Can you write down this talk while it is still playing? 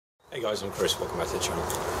Hey guys, I'm Chris, welcome back to the channel.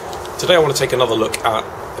 Today I want to take another look at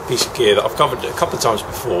a piece of gear that I've covered a couple of times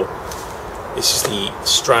before. This is the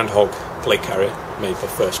Strandhögg plate carrier made by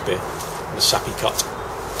FirstSpear, the Sappy cut.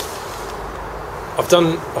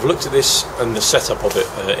 I've looked at this and the setup of it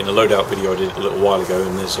in a loadout video I did a little while ago,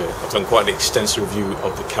 and I've done quite an extensive review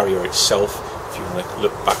of the carrier itself. If you want to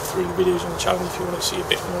look back through the videos on the channel, if you want to see a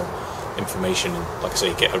bit more information and, like I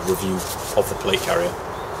say, get a review of the plate carrier.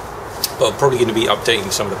 But I'm probably going to be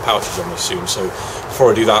updating some of the pouches on this soon, so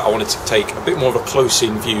before I do that I wanted to take a bit more of a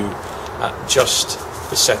close-in view at just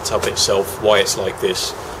the setup itself, why it's like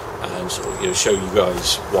this, and sort of, show you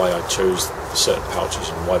guys why I chose certain pouches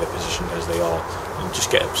and why they're positioned as they are, and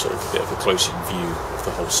just get a sort of bit of a close-in view of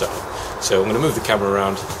the whole setup. So I'm going to move the camera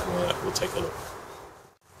around and we'll take a look.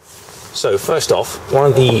 So first off, one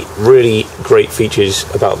of the really great features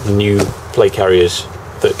about the new plate carriers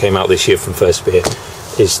that came out this year from FirstSpear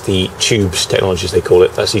is the tubes technology, as they call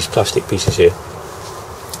it. That's these plastic pieces here,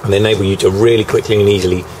 and they enable you to really quickly and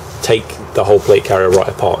easily take the whole plate carrier right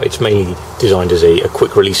apart. It's mainly designed as a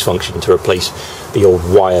quick release function to replace the old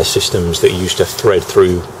wire systems that used to thread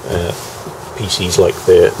through PCs like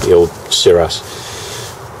the old Cirrus.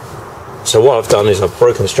 So what I've done is I've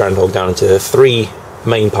broken the Strandhögg down into three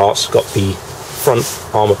main parts. Got the front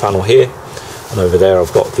armour panel here, and over there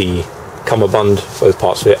I've got the cummerbund, both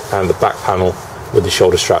parts of it, and the back panel with the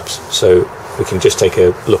shoulder straps. So we can just take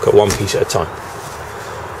a look at one piece at a time.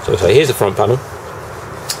 So here's the front panel,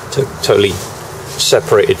 totally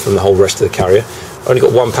separated from the whole rest of the carrier. Only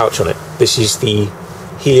got one pouch on it. This is the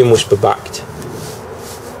helium whisper backed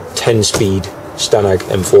 10-speed Strandhögg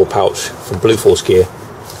M4 pouch from Blue Force Gear.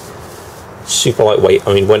 Super lightweight.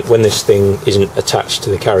 I mean, when this thing isn't attached to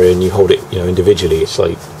the carrier and you hold it, individually, it's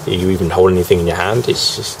like you even hold anything in your hand.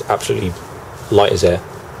 It's just absolutely light as air.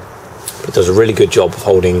 It does a really good job of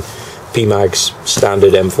holding P-mags,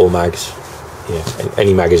 standard M4 mags,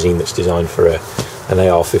 any magazine that's designed for an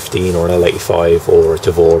AR-15 or an L85 or a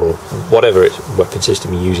Tavor or whatever weapon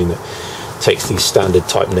system you're using that takes these standard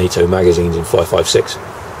type NATO magazines in 5.56.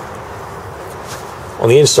 On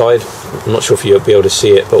the inside, I'm not sure if you'll be able to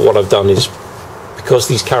see it, but what I've done is, because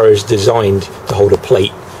these carriers are designed to hold a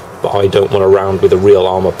plate, but I don't want to round with a real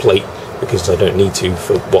armour plate because I don't need to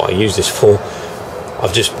for what I use this for,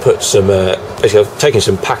 I've just put some, basically I've taken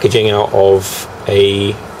some packaging out of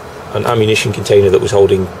an ammunition container that was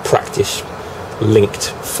holding practice linked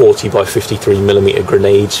 40 by 53mm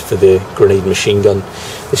grenades for the grenade machine gun.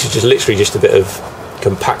 This is just literally just a bit of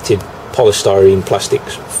compacted polystyrene plastic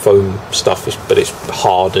foam stuff, but it's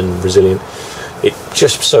hard and resilient. It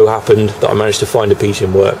just so happened that I managed to find a piece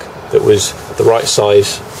in work that was the right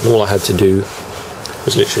size, and all I had to do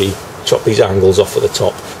was literally chop these angles off at the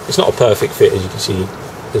top. It's not a perfect fit, as you can see.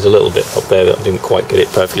 There's a little bit up there that I didn't quite get it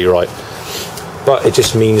perfectly right, but it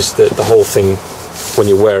just means that the whole thing, when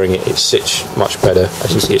you're wearing it, it sits much better.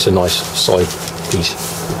 As you see, it's a nice side piece,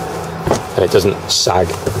 and it doesn't sag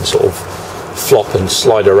and sort of flop and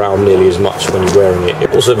slide around nearly as much when you're wearing it.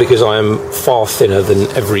 Also, because I am far thinner than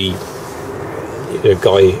every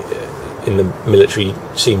guy in the military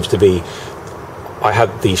seems to be, I had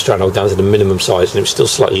the Strandhögg down to the minimum size, and it was still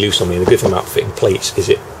slightly loose on me. And the good thing about fitting plates is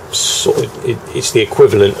it's the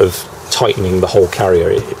equivalent of tightening the whole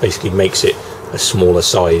carrier. It basically makes it a smaller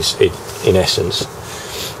size in essence.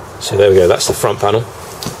 So there we go, that's the front panel.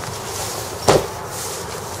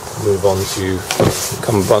 Move on to the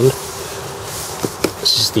cummerbund.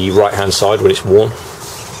 This is the right hand side when it's worn.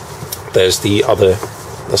 There's the other,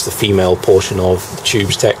 that's the female portion of the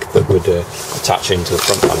tubes tech that would attach into the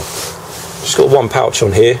front panel. Just got one pouch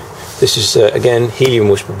on here. This is again helium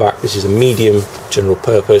whisper back. This is a medium general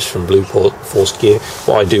purpose from Blue Force Gear.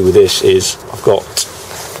 What I do with this is I've got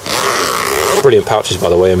brilliant pouches, by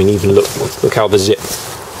the way. I mean, even look how the zip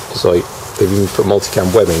is like, they've even put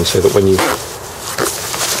multicam webbing so that when you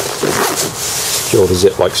secure the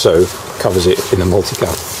zip like so, it covers it in a multicam.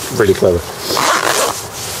 Really clever.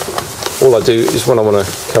 All I do is, when I want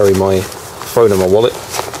to carry my phone and my wallet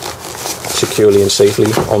securely and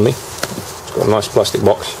safely on me, it's got a nice plastic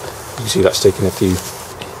box. You can see that's taken a few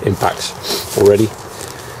impacts already,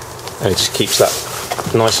 and it just keeps that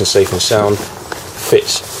nice and safe and sound.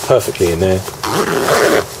 Fits perfectly in there,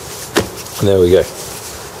 and there we go.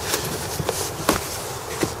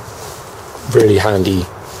 Really handy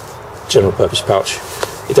general purpose pouch.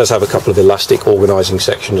 It does have a couple of elastic organising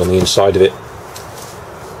sections on the inside of it.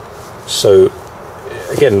 So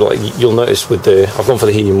again, like you'll notice with I've gone for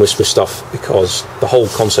the helium whisper stuff because the whole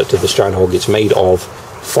concept of the Strandhögg, it's made of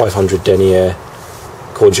 500 denier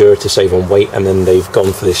cordura to save on weight, and then they've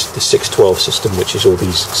gone for the 612 system, which is all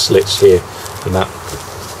these slits here and that.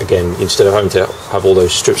 again, instead of having to have all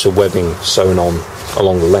those strips of webbing sewn on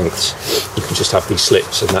along the lengths, you can just have these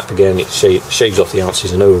slips, and that again, it shaves off the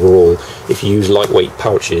ounces. And overall, if you use lightweight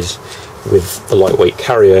pouches with the lightweight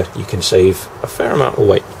carrier, you can save a fair amount of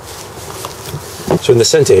weight. So in the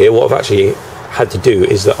center here, what I've actually had to do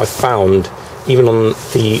is that I found, even on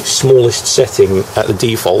the smallest setting at the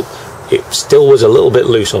default, it still was a little bit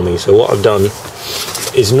loose on me. So what I've done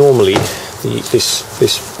is, normally this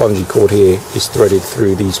bungee cord here is threaded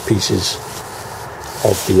through these pieces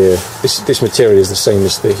of the this material is the same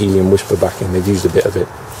as the helium whisper backing. They've used a bit of it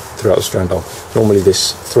throughout the Strandhögg. Normally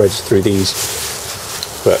this threads through these,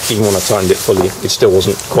 but even when I tightened it fully, it still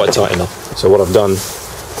wasn't quite tight enough. So what I've done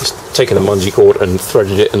is taken a bungee cord and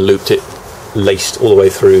threaded it and looped it, laced all the way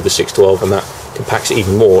through the 612, and that compacts it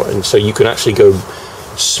even more. And so you can actually go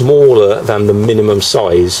smaller than the minimum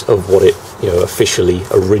size of what it, officially,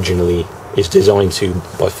 originally is designed to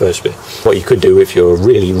by FirstSpear. What you could do if you're a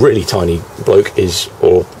really, really tiny bloke is,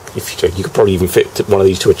 or if you could probably even fit one of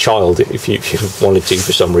these to a child if you wanted to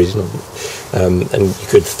for some reason, and you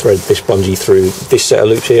could thread this bungee through this set of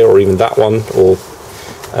loops here, or even that one,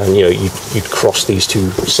 and you'd cross these two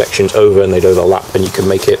sections over and they'd overlap, and you can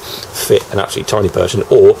make it fit an absolutely tiny person.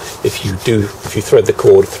 Or if you thread the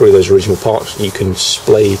cord through those original parts, you can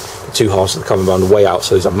splay the two halves of the cummerbund way out,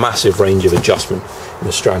 so there's a massive range of adjustment in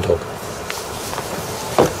the Strandhögg.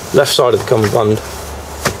 Left side of the cummerbund,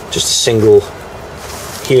 just a single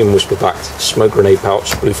helium whisper backed smoke grenade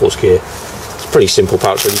pouch, Blue Force gear. It's a pretty simple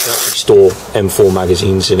pouch, but you can actually store M4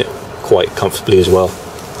 magazines in it quite comfortably as well.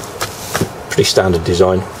 Pretty standard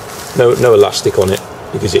design. No elastic on it,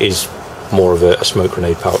 because it is more of a smoke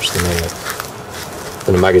grenade pouch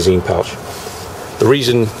than a magazine pouch. The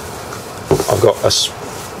reason I've got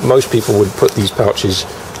most people would put these pouches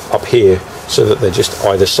up here so that they're just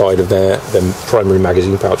either side of their primary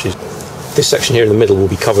magazine pouches. This section here in the middle will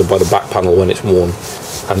be covered by the back panel when it's worn,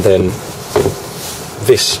 and then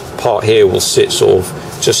this part here will sit sort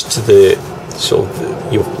of just to the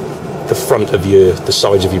front of the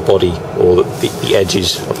sides of your body, or the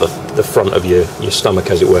edges of the front of your stomach,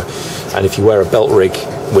 as it were. And if you wear a belt rig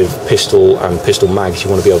with pistol and pistol mags, you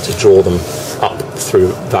want to be able to draw them up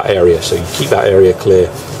through that area. So you keep that area clear,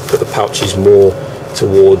 put the pouches more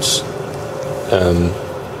towards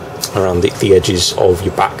around the edges of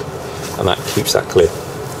your back, and that keeps that clear.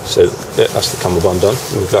 So that's the cummerbund done.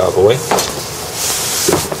 Move that out of the way.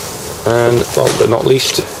 And last but not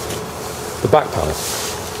least, the back panel.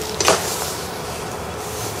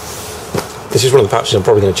 This is one of the pouches I'm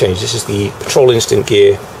probably going to change. This is the Patrol Instant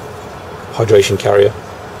Gear hydration carrier,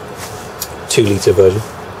 2 litre version.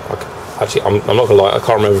 Actually, I'm not going to lie, I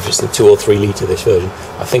can't remember if it's the 2 or 3 litre this version.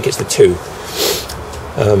 I think it's the 2.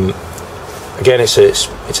 Again, it's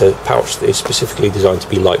a pouch that is specifically designed to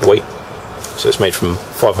be lightweight, so it's made from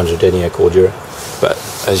 500 denier cordura, but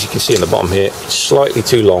as you can see in the bottom here, it's slightly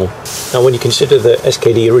too long. Now, when you consider that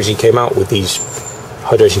SKD originally came out with these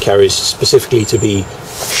hydration carriers specifically to be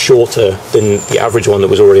shorter than the average one that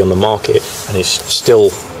was already on the market, and is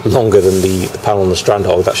still longer than the panel on the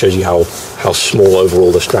Strandhögg, that shows you how small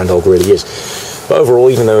overall the Strandhögg really is. But overall,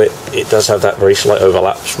 even though it does have that very slight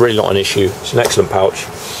overlap, it's really not an issue. It's an excellent pouch.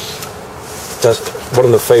 One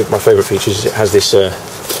of my favourite features is it has this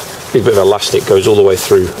big bit of elastic goes all the way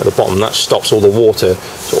through at the bottom. That stops all the water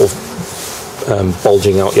sort of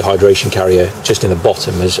bulging out your hydration carrier just in the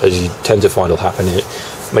bottom, as you tend to find will happen. It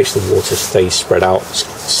makes the water stay spread out,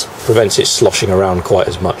 prevents it sloshing around quite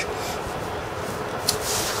as much.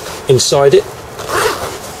 Inside it,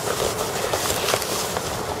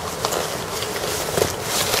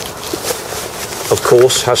 of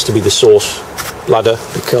course, has to be the source ladder,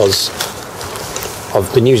 because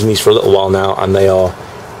I've been using these for a little while now, and they are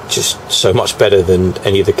just so much better than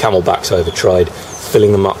any of the camelbacks I ever tried.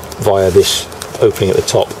 Filling them up via this opening at the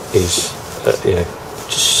top is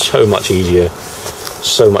just so much easier,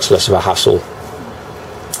 so much less of a hassle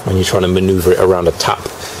when you're trying to maneuver it around a tap.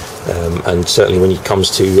 And certainly when it comes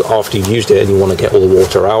to after you've used it and you want to get all the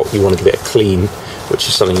water out, you want to give it a clean, which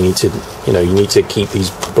is something you need to keep these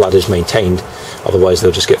bladders maintained, otherwise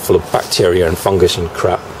they'll just get full of bacteria and fungus and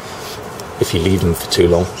crap if you leave them for too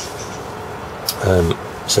long.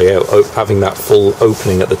 So yeah, having that full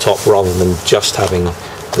opening at the top rather than just having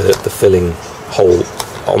the filling hole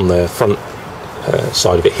on the front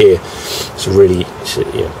side of it here, it's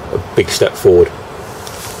a big step forward.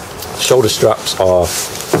 Shoulder straps are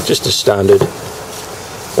just as standard.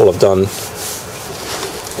 All I've done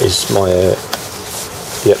is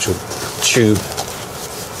the actual tube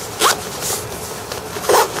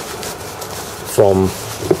from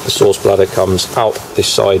the source bladder comes out this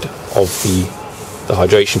side of the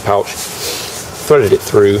hydration pouch, threaded it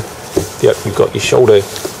through. Yep, you've got your shoulder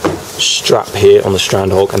strap here on the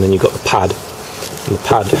Strandhögg, and then you've got the pad. And the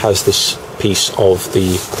pad has this piece of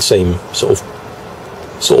the same sort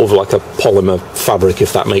of like a polymer fabric,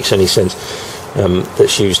 if that makes any sense,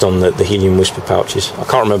 that's used on the helium whisper pouches. I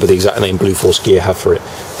can't remember the exact name Blue Force Gear have for it,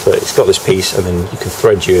 but it's got this piece, and then you can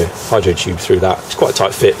thread your hydro tube through that. It's quite a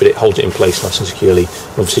tight fit, but it holds it in place nice and securely.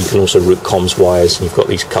 And obviously you can also route comms wires, and you've got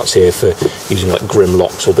these cuts here for using like grim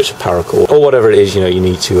locks or bits of paracord or whatever it is, you know, you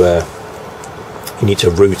need to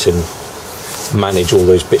route and manage all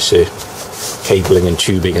those bits of cabling and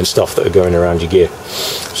tubing and stuff that are going around your gear.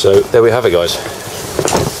 So there we have it, guys.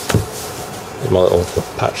 There's my little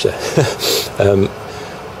patch there.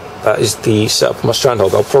 That is the setup of my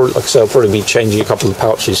Strandhögg. I'll probably, like I say, I'll probably be changing a couple of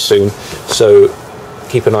pouches soon, so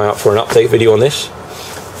keep an eye out for an update video on this.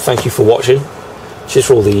 Thank you for watching. Cheers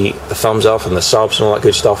for all the thumbs up and the subs and all that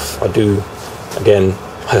good stuff. I do, again,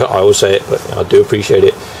 I always say it, but I do appreciate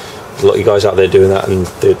it. There's a lot of you guys out there doing that, and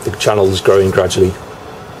the channel is growing gradually,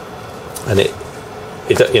 and it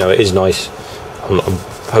you know, it is nice.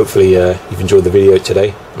 Hopefully you've enjoyed the video today,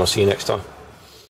 and I'll see you next time.